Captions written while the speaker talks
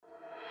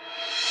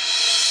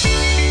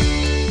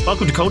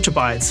Welcome to Culture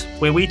Bites,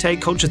 where we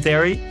take culture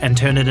theory and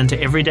turn it into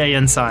everyday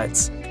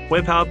insights.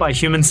 We're powered by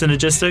Human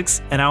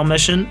Synergistics, and our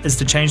mission is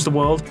to change the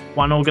world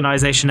one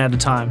organization at a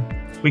time.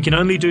 We can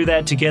only do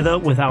that together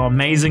with our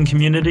amazing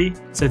community,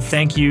 so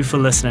thank you for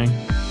listening.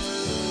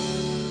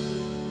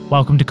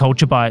 Welcome to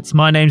Culture Bites.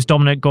 My name's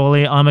Dominic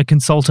Gawley. I'm a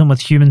consultant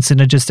with Human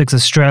Synergistics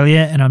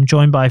Australia, and I'm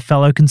joined by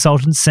fellow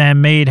consultant Sam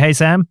Mead. Hey,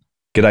 Sam.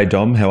 G'day,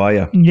 Dom. How are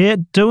you? Yeah,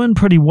 doing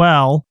pretty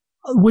well.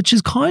 Which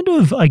is kind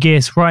of, I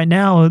guess, right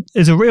now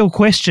is a real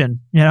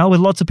question, with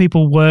lots of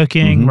people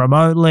working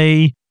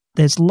remotely.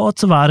 There's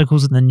lots of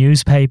articles in the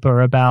newspaper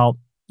about,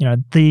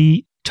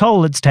 the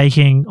toll it's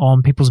taking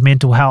on people's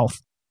mental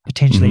health,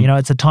 potentially.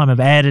 It's a time of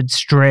added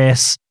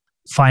stress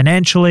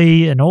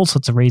financially and all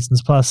sorts of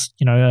reasons, plus,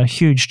 a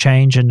huge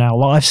change in our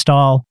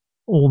lifestyle,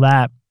 all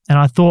that. And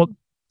I thought,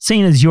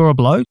 seeing as you're a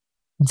bloke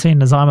and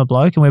seeing as I'm a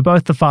bloke and we're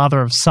both the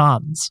father of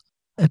sons,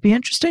 it'd be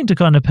interesting to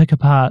kind of pick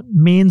apart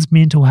men's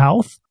mental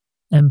health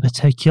in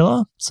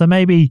particular. So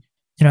maybe,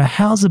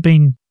 how's it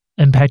been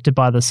impacted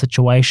by the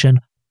situation?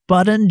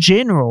 But in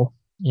general,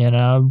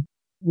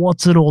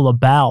 what's it all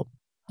about?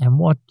 And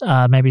what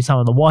maybe some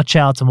of the watch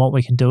outs and what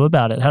we can do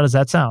about it? How does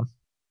that sound?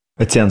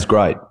 It sounds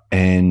great.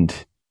 And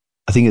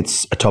I think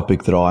it's a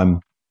topic that I'm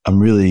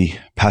really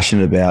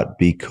passionate about,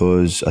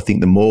 because I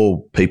think the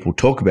more people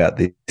talk about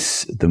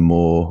this, the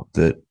more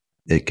that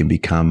it can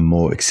become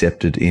more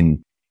accepted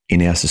in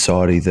our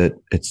society, that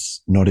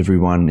it's not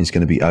everyone is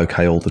going to be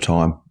okay all the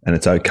time, and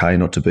it's okay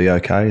not to be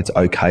okay. It's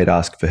okay to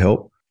ask for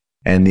help.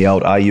 And the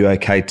old "Are you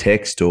okay?"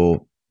 text,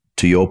 or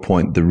to your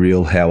point, the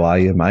real "How are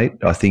you, mate?"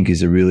 I think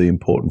is a really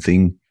important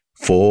thing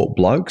for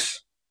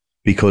blokes,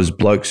 because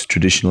blokes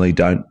traditionally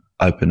don't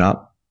open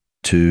up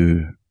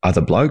to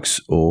other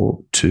blokes or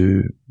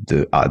to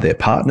their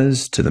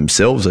partners, to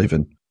themselves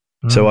even.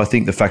 So I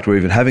think the fact we're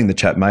even having the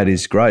chat, mate,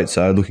 is great.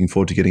 So looking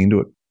forward to getting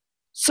into it.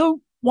 So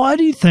why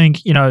do you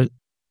think,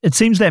 it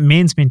seems that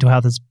men's mental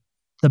health is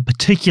the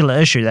particular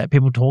issue that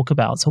people talk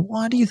about. So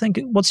why do you think,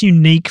 what's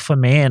unique for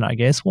men, I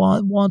guess?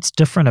 What's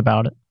different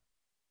about it?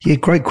 Yeah,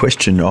 great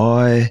question.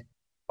 I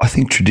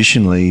think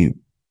traditionally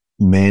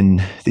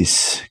men,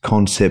 this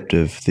concept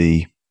of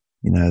the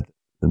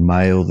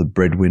male, the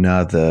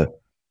breadwinner, the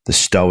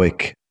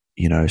stoic,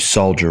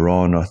 soldier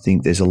on, I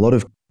think there's a lot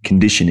of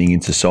conditioning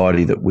in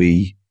society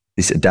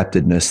this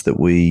adaptedness that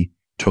we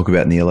talk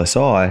about in the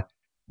LSI,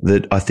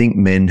 that I think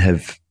men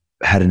have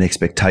had an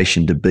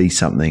expectation to be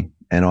something.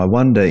 And I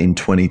wonder in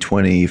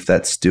 2020 if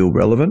that's still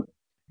relevant.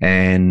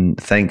 And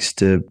thanks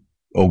to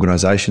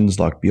organisations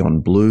like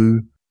Beyond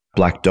Blue,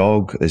 Black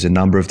Dog, there's a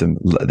number of them.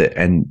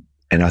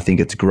 And I think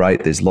it's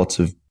great. There's lots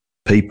of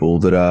people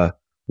that are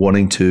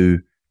wanting to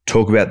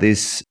talk about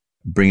this,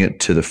 bring it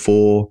to the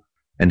fore,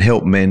 and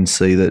help men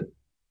see that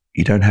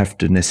you don't have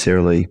to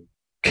necessarily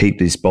keep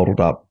this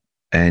bottled up,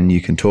 and you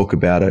can talk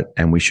about it,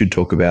 and we should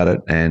talk about it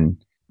and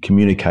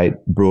communicate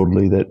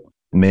broadly that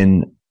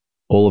men,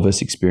 all of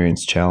us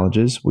experience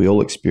challenges. We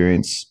all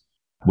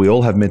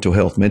have mental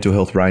health. Mental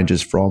health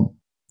ranges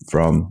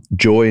from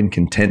joy and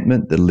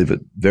contentment that live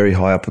it very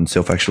high up on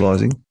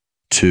self-actualizing,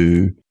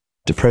 to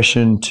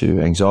depression,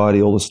 to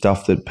anxiety, all the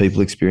stuff that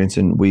people experience.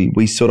 And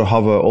we sort of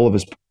hover, all of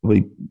us,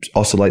 we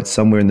oscillate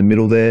somewhere in the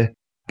middle there.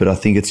 But I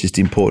think it's just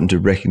important to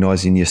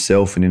recognize in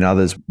yourself and in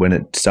others when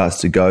it starts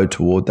to go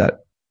toward that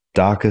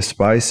darker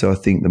space. So I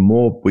think the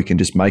more we can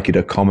just make it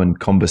a common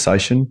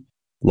conversation,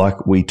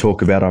 like we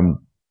talk about, I'm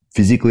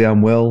physically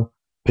unwell,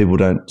 people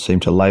don't seem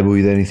to label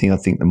you with anything. I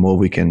think the more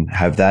we can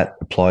have that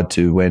applied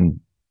to when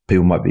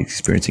people might be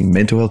experiencing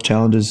mental health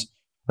challenges,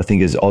 I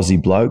think as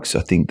Aussie blokes,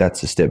 I think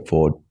that's a step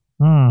forward.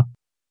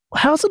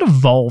 How's it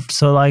evolved?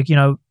 So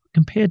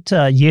compared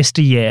to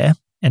yesteryear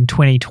in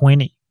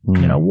 2020,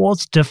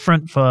 what's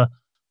different for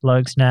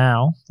blokes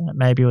now that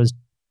maybe was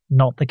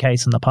not the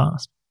case in the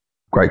past?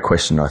 Great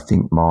question. I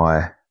think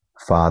my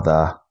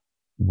father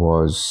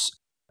was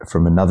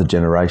from another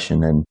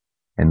generation,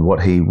 and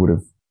what he would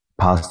have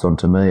passed on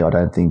to me, I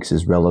don't think is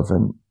as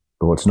relevant,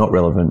 or it's not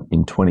relevant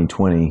in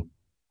 2020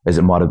 as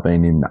it might have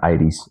been in the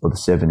 80s or the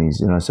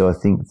 70s. So I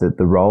think that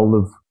the role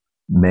of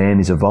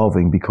man is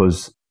evolving,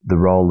 because the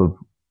role of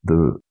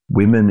the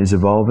women is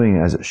evolving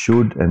as it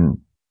should, and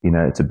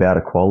it's about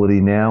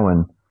equality now,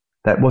 and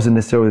that wasn't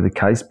necessarily the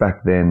case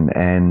back then.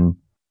 And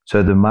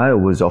so the male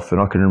was often,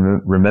 I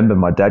can remember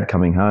my dad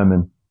coming home,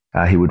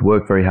 and he would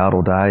work very hard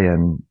all day,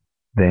 and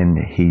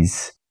then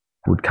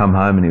would come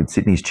home and he would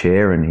sit in his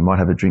chair and he might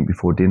have a drink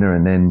before dinner,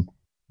 and then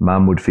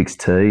mum would fix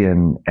tea,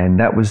 and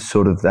that was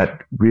sort of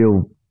that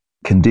real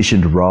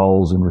conditioned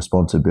roles and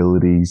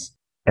responsibilities.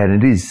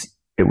 And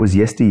it was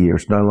yesteryear.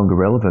 It's no longer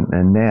relevant.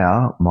 And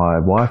now my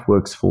wife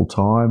works full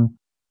time,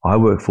 I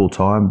work full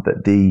time,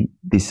 but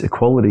this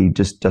equality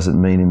just doesn't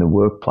mean in the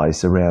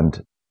workplace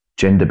around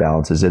gender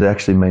balances. It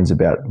actually means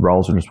about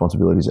roles and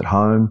responsibilities at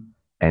home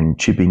and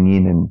chipping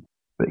in and,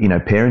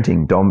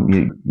 parenting. Dom,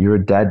 you're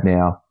a dad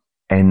now,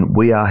 and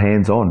we are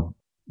hands-on.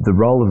 The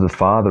role of the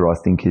father, I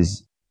think,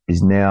 is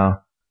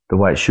now the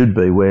way it should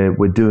be, where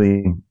we're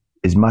doing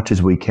as much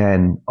as we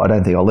can. I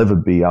don't think I'll ever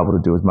be able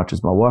to do as much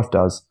as my wife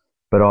does,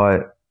 but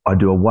I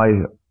do a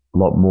way a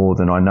lot more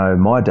than I know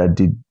my dad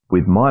did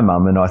with my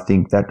mum. And I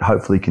think that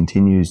hopefully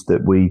continues,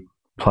 that we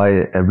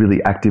play a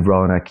really active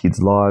role in our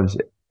kids' lives,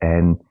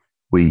 and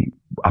we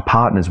are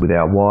partners with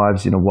our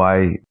wives in a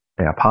way,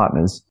 our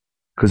partners,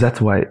 because that's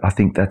the way, I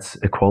think that's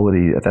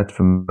equality. That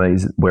for me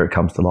is where it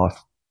comes to life.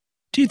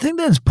 Do you think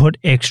that's put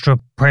extra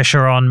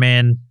pressure on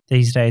men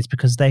these days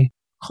because they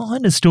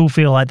kind of still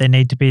feel like they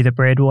need to be the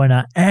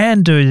breadwinner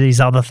and do these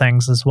other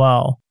things as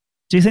well?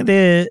 Do you think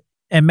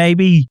and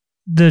maybe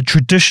the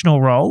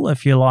traditional role,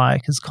 if you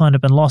like, has kind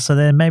of been lost, so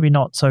they're maybe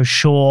not so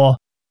sure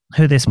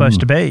who they're supposed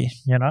to be,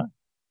 you know?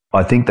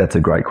 I think that's a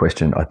great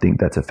question. I think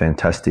that's a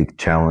fantastic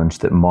challenge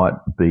that might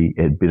be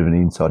a bit of an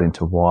insight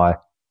into why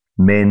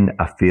men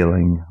are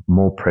feeling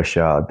more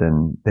pressure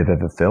than they've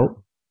ever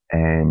felt,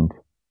 and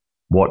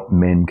what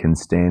men can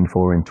stand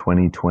for in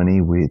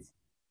 2020 with,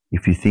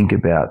 if you think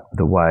about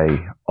the way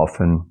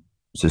often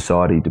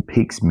society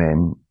depicts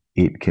men,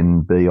 it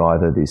can be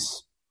either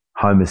this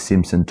Homer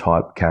Simpson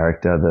type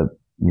character,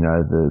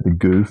 the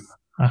goof,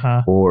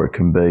 or it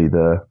can be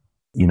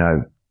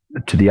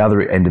to the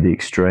other end of the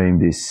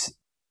extreme, this,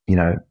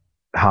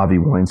 Harvey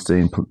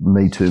Weinstein,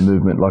 Me Too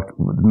movement. Like,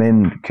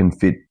 men can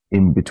fit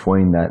in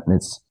between that.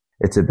 And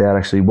it's about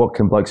actually what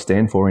can blokes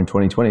stand for in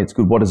 2020. It's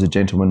good. What does a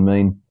gentleman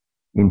mean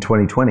in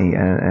 2020?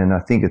 And I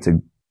think it's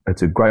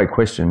a great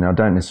question. I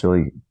don't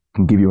necessarily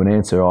can give you an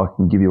answer. I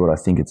can give you what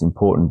I think it's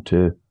important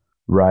to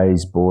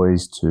raise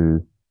boys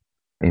to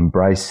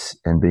embrace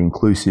and be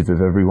inclusive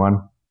of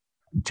everyone,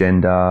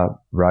 gender,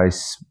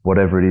 race,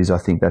 whatever it is. I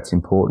think that's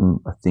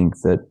important. I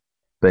think that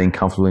being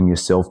comfortable in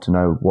yourself to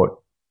know what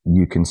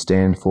you can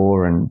stand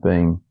for, and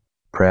being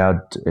proud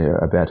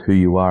about who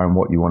you are and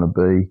what you want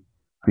to be,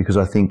 because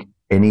I think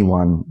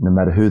anyone, no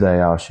matter who they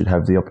are, should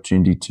have the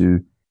opportunity to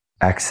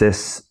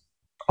access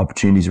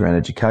opportunities around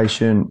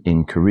education,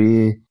 in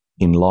career,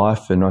 in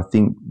life. And I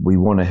think we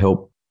want to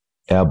help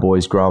our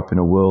boys grow up in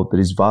a world that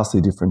is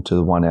vastly different to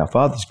the one our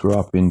fathers grew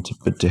up in,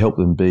 but to help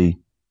them be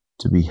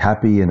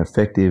happy and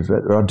effective.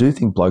 I do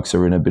think blokes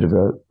are in a bit of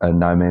a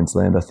no man's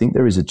land. I think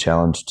there is a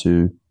challenge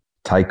to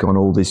take on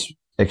all this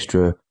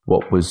extra,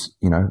 what was,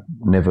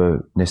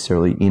 never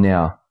necessarily in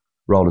our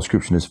role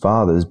description as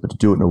fathers, but to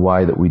do it in a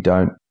way that we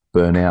don't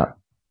burn out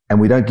and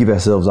we don't give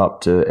ourselves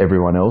up to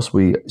everyone else.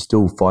 We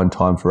still find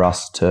time for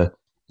us to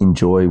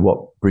enjoy what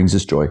brings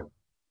us joy.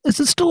 Is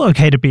it still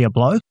okay to be a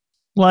bloke?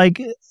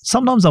 Like,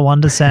 sometimes I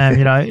wonder, Sam, do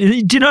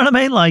you know what I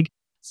mean? Like,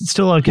 it's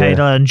still okay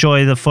to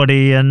enjoy the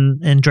footy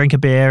and drink a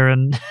beer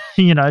and,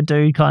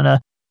 do kind of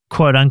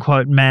quote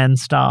unquote man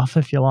stuff,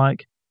 if you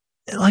like.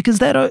 Like, is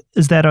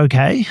that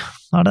okay?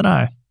 I don't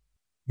know.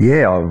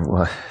 Yeah,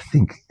 I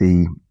think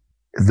the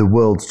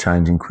world's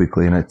changing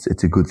quickly, and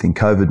it's a good thing.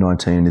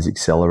 COVID-19 is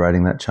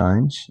accelerating that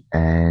change,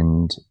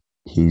 and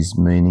is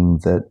meaning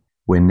that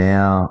we're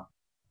now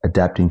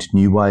adapting to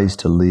new ways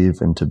to live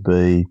and to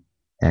be,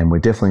 and we're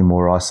definitely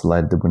more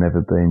isolated than we've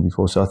ever been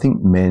before. So I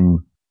think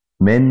men,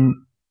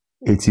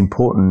 it's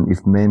important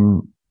if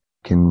men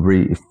can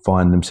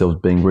find themselves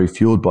being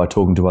refueled by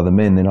talking to other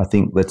men, then I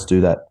think let's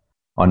do that.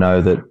 I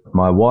know that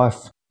my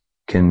wife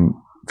can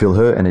fill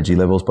her energy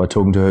levels by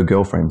talking to her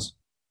girlfriends.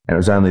 And it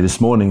was only this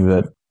morning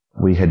that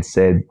we had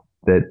said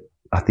that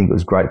I think it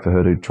was great for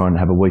her to try and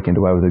have a weekend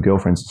away with her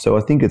girlfriends. So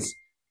I think it's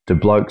to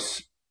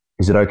blokes,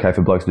 is it okay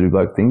for blokes to do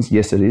bloke things?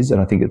 Yes, it is.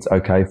 And I think it's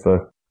okay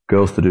for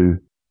girls to do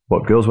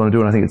what girls want to do.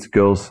 And I think it's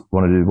girls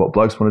want to do what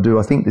blokes want to do.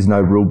 I think there's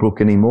no rule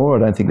book anymore. I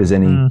don't think there's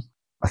any,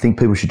 I think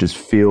people should just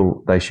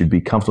feel they should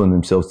be comfortable in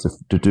themselves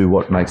to do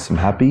what makes them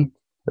happy,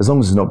 as long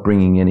as it's not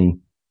bringing any,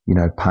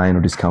 pain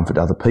or discomfort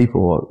to other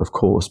people, of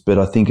course. But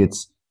I think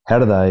it's how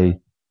do they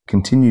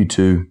continue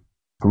to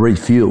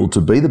refuel to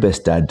be the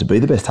best dad, to be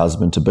the best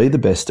husband, to be the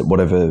best at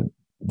whatever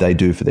they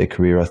do for their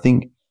career. I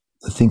think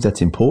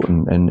that's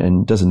important,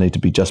 and doesn't need to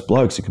be just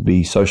blokes. It could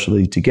be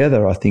socially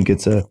together. I think I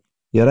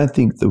don't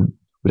think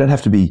we don't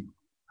have to be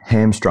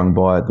hamstrung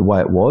by the way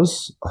it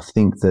was. I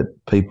think that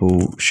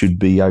people should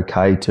be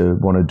okay to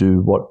want to do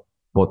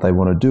what they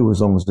want to do,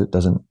 as long as it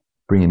doesn't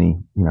bring any,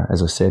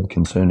 as I said,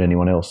 concern to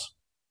anyone else.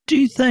 Do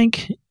you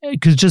think,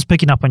 because just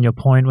picking up on your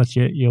point with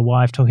your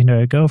wife talking to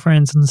her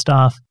girlfriends and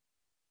stuff,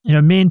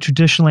 men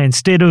traditionally,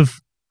 instead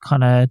of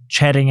kind of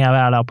chatting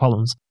about our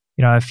problems,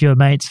 if your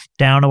mate's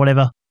down or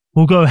whatever,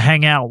 we'll go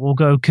hang out, we'll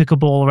go kick a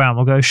ball around,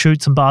 we'll go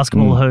shoot some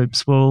basketball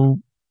hoops, we'll,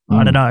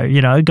 I don't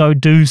know, go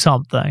do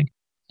something.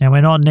 And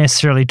we're not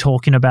necessarily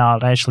talking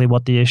about actually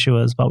what the issue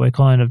is, but we're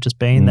kind of just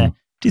being there.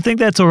 Do you think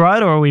that's all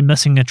right, or are we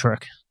missing a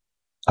trick?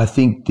 I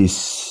think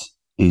this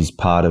is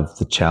part of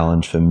the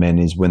challenge for men,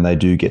 is when they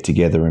do get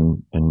together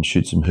and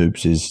shoot some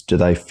hoops, is do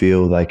they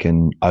feel they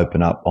can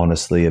open up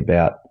honestly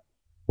about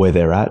where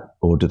they're at,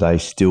 or do they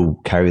still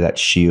carry that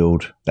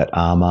shield, that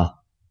armour,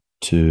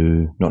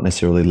 to not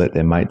necessarily let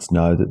their mates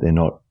know that they're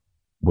not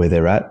where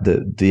they're at?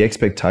 The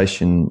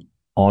expectation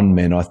on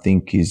men, I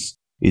think, is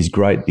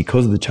great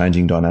because of the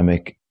changing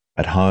dynamic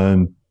at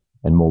home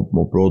and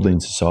more broadly in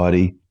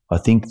society. I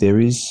think there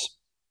is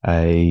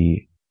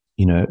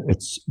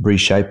it's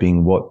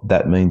reshaping what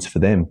that means for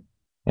them.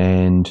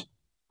 And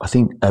I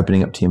think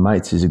opening up to your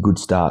mates is a good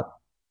start.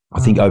 I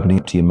think opening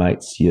up to your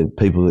mates, your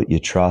people that you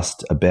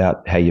trust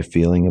about how you're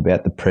feeling,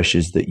 about the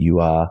pressures that you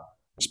are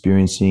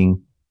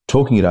experiencing,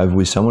 talking it over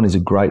with someone is a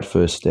great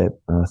first step.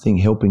 And I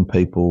think helping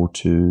people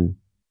to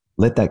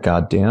let that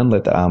guard down,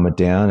 let the armor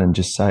down, and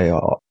just say,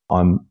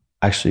 I'm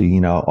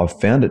actually, I've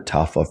found it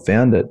tough. I've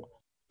found it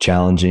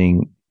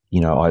challenging.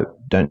 I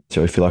don't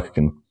necessarily feel like I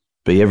can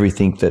be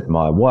everything that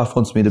my wife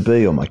wants me to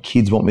be or my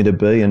kids want me to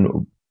be.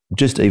 And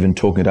just even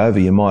talking it over,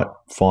 you might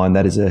find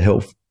that is a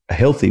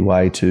healthy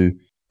way to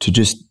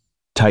just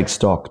take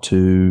stock,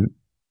 to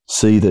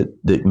see that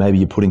maybe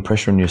you're putting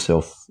pressure on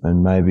yourself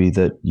and maybe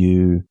that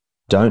you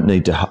don't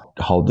need to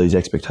hold these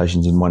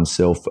expectations in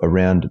oneself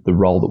around the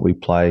role that we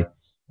play.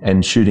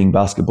 And shooting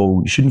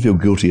basketball, you shouldn't feel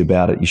guilty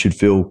about it. You should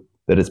feel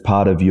that it's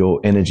part of your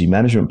energy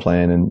management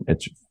plan and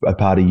it's a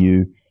part of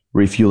you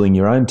refueling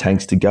your own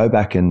tanks to go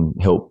back and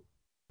help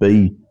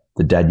be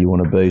the dad you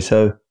want to be.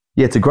 So,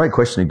 yeah, it's a great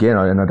question again,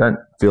 and I don't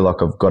feel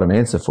like I've got an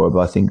answer for it, but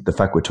I think the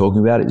fact we're talking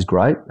about it is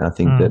great. And I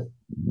think that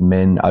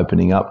men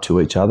opening up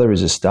to each other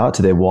is a start,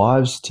 to their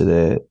wives,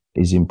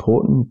 is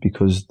important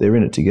because they're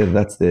in it together.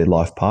 That's their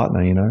life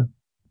partner,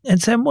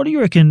 And Sam, what do you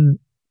reckon?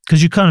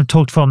 Because you kind of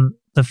talked from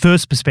the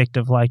first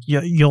perspective, like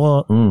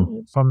you're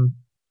from,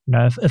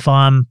 if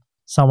I'm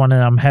someone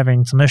and I'm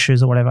having some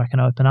issues or whatever, I can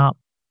open up.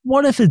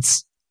 What if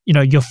it's,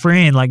 your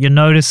friend, like you're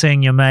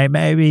noticing your mate,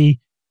 maybe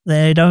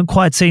they don't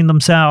quite see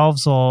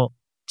themselves or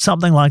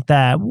something like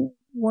that?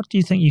 What do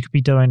you think you could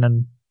be doing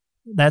in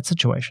that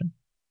situation?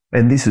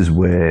 And this is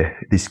where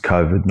this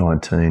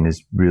COVID-19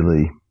 is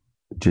really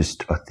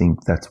just, I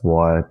think that's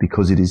why,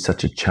 because it is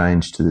such a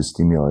change to the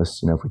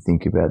stimulus, if we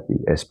think about the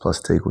S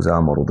plus T equals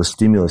R model, the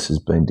stimulus has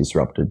been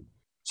disrupted.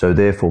 So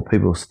therefore,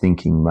 people's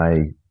thinking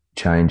may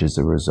change as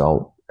a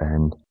result.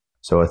 And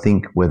so I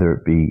think whether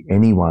it be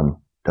anyone,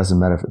 doesn't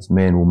matter if it's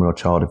man, woman or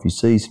child, if you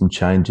see some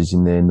changes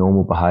in their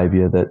normal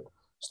behaviour that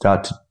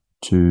start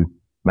to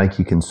make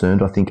you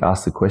concerned, I think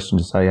ask the question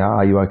to say,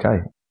 are you okay?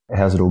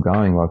 How's it all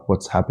going? Like,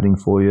 what's happening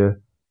for you?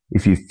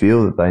 If you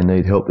feel that they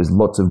need help, there's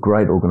lots of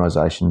great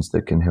organisations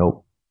that can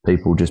help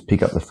people just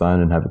pick up the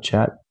phone and have a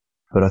chat.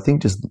 But I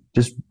think just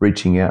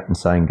reaching out and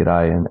saying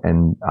g'day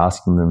and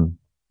asking them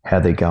how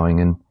they're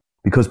going. And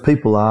because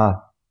people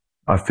are,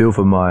 I feel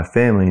for my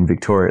family in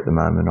Victoria at the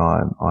moment,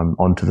 I'm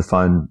onto the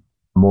phone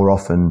more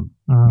often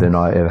than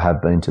I ever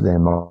have been to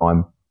them.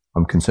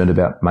 I'm concerned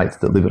about mates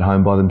that live at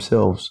home by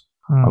themselves.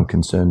 I'm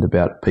concerned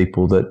about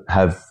people that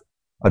have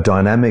a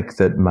dynamic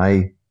that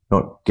may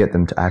not get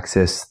them to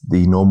access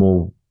the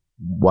normal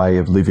way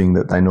of living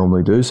that they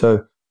normally do.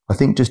 So I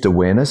think just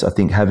awareness, I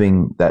think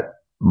having that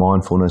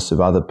mindfulness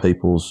of other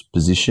people's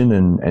position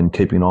and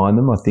keeping an eye on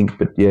them, I think,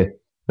 but yeah,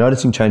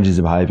 noticing changes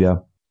of behaviour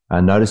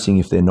and noticing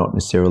if they're not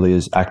necessarily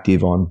as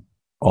active on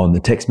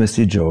the text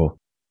message or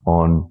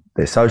on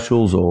their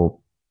socials or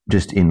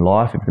just in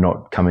life, if they're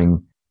not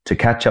coming to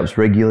catch-ups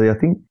regularly, I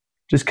think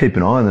just keep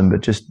an eye on them,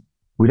 but just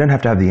we don't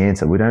have to have the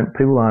answer.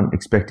 People aren't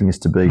expecting us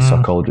to be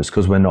psychologists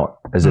because we're not.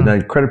 As an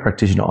accredited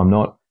practitioner, I'm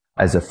not.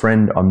 As a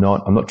friend, I'm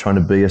not. I'm not trying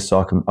to be a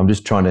psych. I'm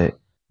just trying to,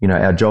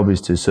 our job is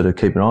to sort of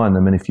keep an eye on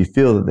them. And if you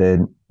feel that they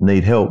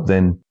need help,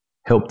 then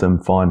help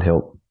them find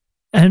help.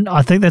 And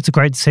I think that's a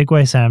great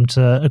segue, Sam,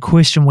 to a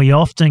question we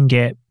often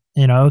get,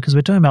 because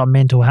we're talking about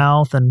mental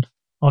health, and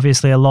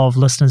obviously a lot of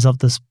listeners of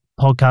this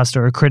podcast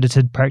are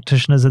accredited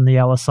practitioners in the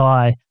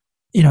LSI.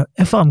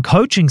 If I'm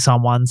coaching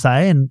someone,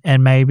 say,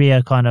 and maybe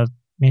a kind of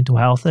mental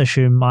health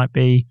issue might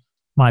be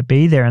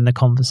there in the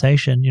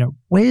conversation,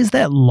 where's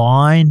that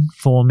line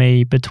for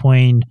me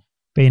between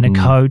being a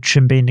coach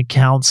and being a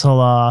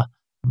counselor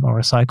or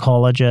a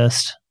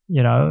psychologist?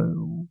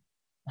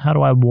 How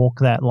do I walk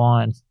that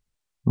line?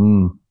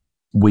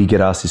 We get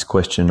asked this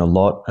question a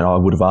lot, and I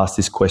would have asked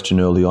this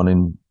question early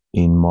on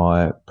in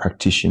my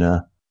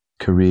practitioner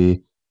career.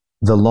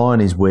 The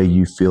line is where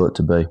you feel it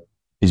to be,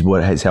 is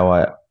how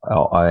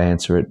I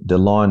answer it. The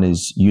line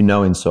is,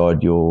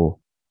 inside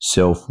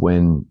yourself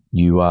when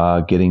you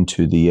are getting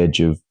to the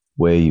edge of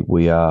where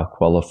we are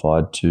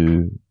qualified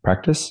to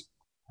practice.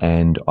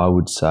 And I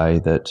would say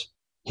that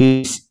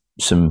here's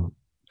some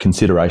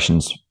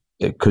considerations,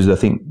 because I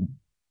think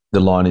the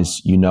line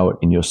is, it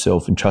in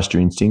yourself and trust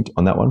your instinct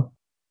on that one.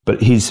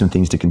 But here's some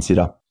things to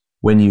consider.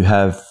 When you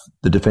have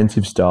the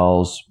defensive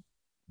styles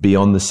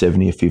beyond the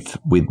 75th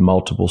with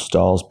multiple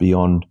styles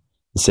beyond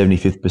the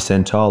 75th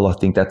percentile, I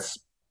think that's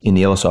in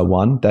the LSI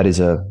 1.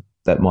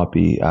 That might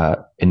be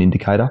an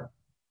indicator.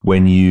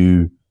 When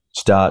you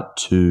start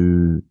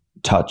to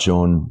touch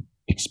on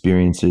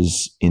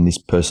experiences in this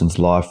person's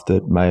life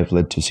that may have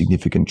led to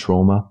significant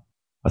trauma,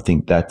 I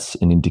think that's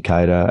an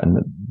indicator. And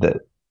that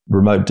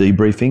remote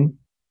debriefing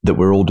that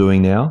we're all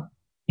doing now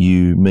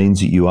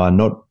means that you are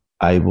not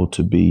able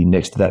to be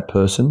next to that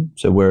person.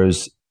 So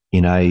whereas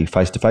in a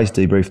face-to-face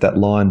debrief, that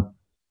line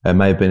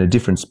may have been a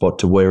different spot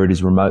to where it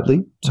is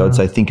remotely. So I'd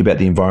say think about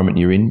the environment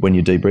you're in when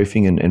you're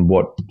debriefing and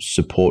what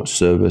support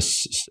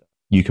service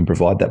you can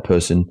provide that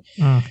person.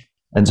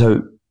 And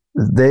so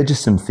they're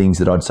just some things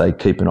that I'd say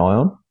keep an eye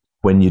on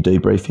when you're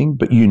debriefing,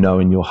 but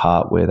in your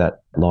heart where that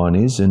line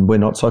is. And we're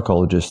not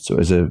psychologists. So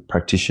as a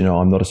practitioner,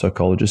 I'm not a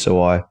psychologist,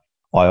 so I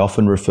I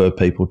often refer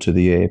people to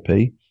the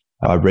EAP.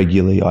 I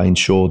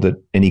ensure that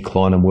any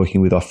client I'm working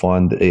with, I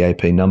find the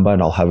EAP number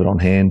and I'll have it on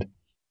hand.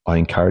 I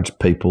encourage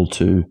people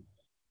to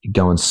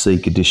go and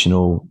seek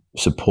additional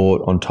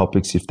support on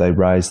topics if they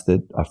raise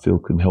that I feel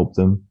can help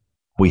them.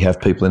 We have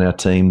people in our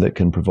team that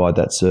can provide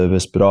that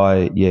service.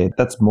 But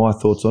that's my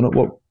thoughts on it.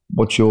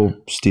 What's your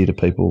steer to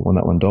people on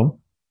that one, Dom?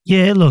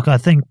 Yeah, look, I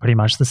think pretty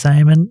much the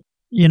same. And,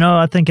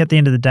 I think at the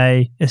end of the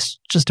day, it's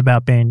just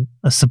about being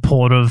a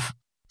supportive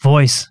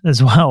voice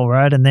as well,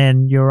 right? And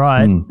then you're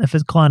right, if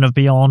it's kind of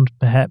beyond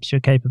perhaps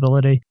your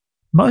capability.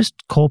 Most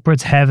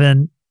corporates have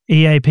an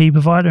EAP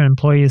provider, an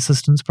employee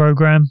assistance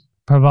program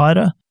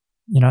provider,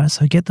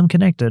 so get them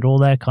connected, all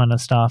that kind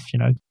of stuff.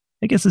 I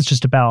guess it's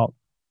just about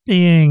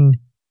being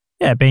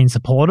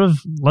supportive,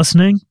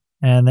 listening,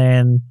 and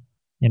then,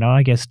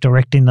 I guess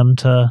directing them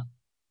to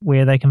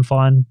where they can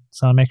find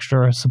some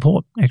extra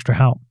support, extra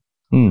help.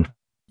 And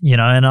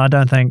I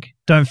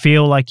don't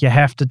feel like you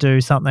have to do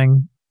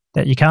something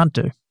that you can't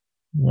do.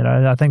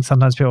 I think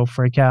sometimes people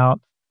freak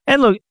out.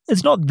 And look,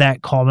 it's not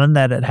that common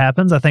that it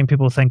happens. I think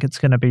people think it's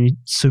going to be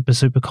super,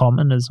 super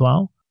common as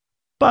well.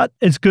 But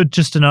it's good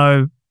just to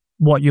know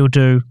what you'll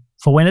do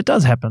for when it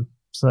does happen.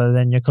 So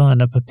then you're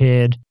kind of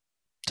prepared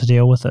to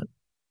deal with it.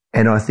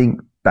 And I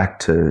think back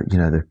to,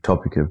 the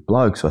topic of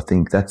blokes, I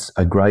think that's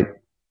a great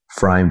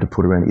frame to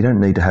put around it. You don't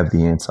need to have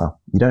the answer.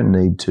 You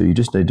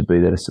just need to be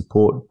there to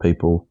support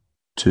people,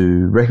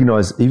 to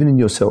recognise, even in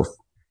yourself,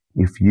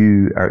 if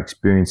you are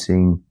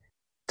experiencing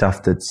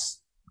stuff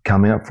that's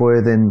coming up for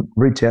you, then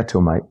reach out to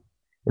a mate.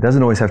 It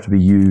doesn't always have to be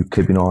you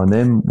keeping an eye on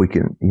them. We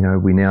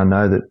now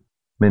know that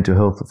mental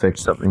health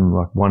affects something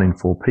like 1 in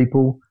 4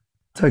 people.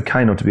 It's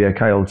okay not to be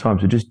okay all the time.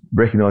 So just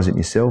recognise it in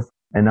yourself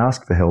and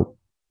ask for help.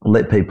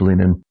 Let people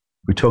in. And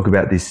we talk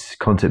about this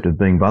concept of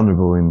being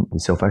vulnerable in the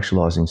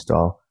self-actualizing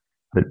style.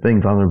 But being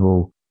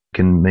vulnerable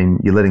can mean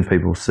you're letting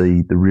people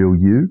see the real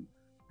you.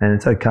 And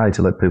it's okay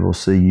to let people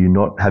see you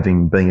not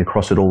being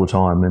across it all the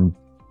time. And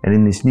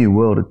in this new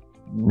world,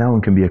 no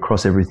one can be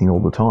across everything all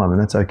the time,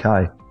 and that's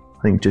okay. I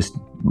think just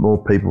more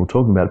people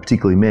talking about it,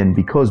 particularly men,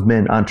 because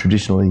men aren't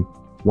traditionally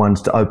ones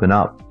to open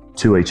up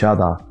to each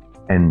other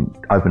and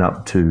open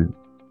up to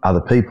other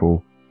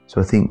people.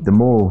 So I think the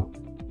more,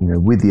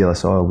 with the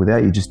LSI or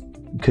without, you just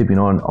keeping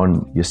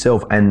on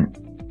yourself and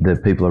the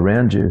people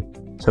around you,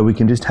 so we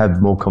can just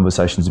have more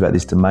conversations about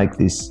this to make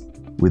this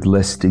with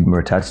less stigma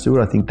attached to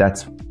it. I think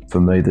that's,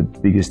 for me, the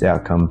biggest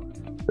outcome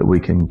that we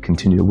can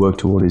continue to work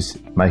toward, is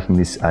making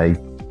this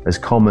as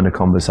common a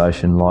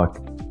conversation like,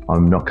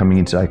 I'm not coming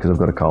in today because I've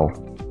got a cold.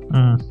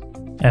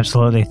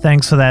 Absolutely.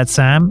 Thanks for that,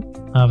 Sam.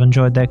 I've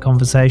enjoyed that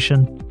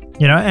conversation.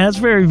 And it's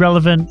very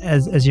relevant,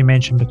 as you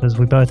mentioned, because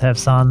we both have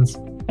sons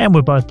and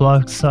we're both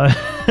blokes. So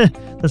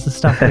that's the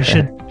stuff we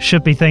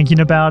should be thinking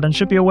about and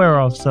should be aware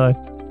of. So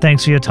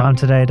thanks for your time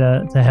today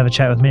to have a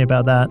chat with me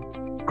about that.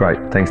 Great.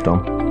 Thanks,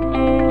 Dom.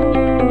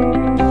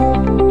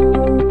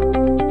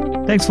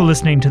 Thanks for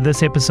listening to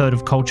this episode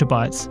of Culture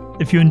Bites.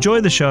 If you enjoy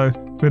the show,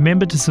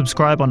 remember to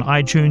subscribe on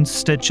iTunes,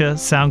 Stitcher,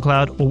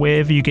 SoundCloud, or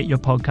wherever you get your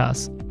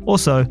podcasts.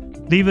 Also,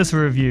 leave us a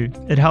review.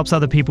 It helps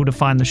other people to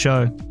find the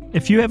show.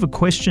 If you have a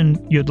question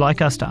you'd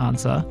like us to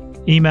answer,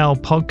 email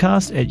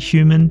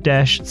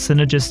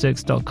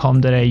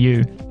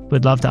podcast@human-synergistics.com.au.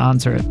 We'd love to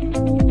answer it.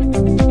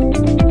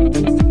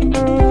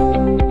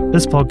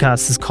 This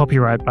podcast is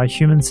copyright by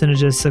Human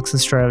Synergistics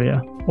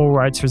Australia. All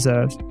rights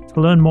reserved. To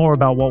learn more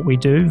about what we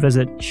do,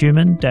 visit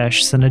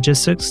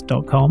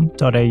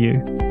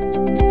human-synergistics.com.au.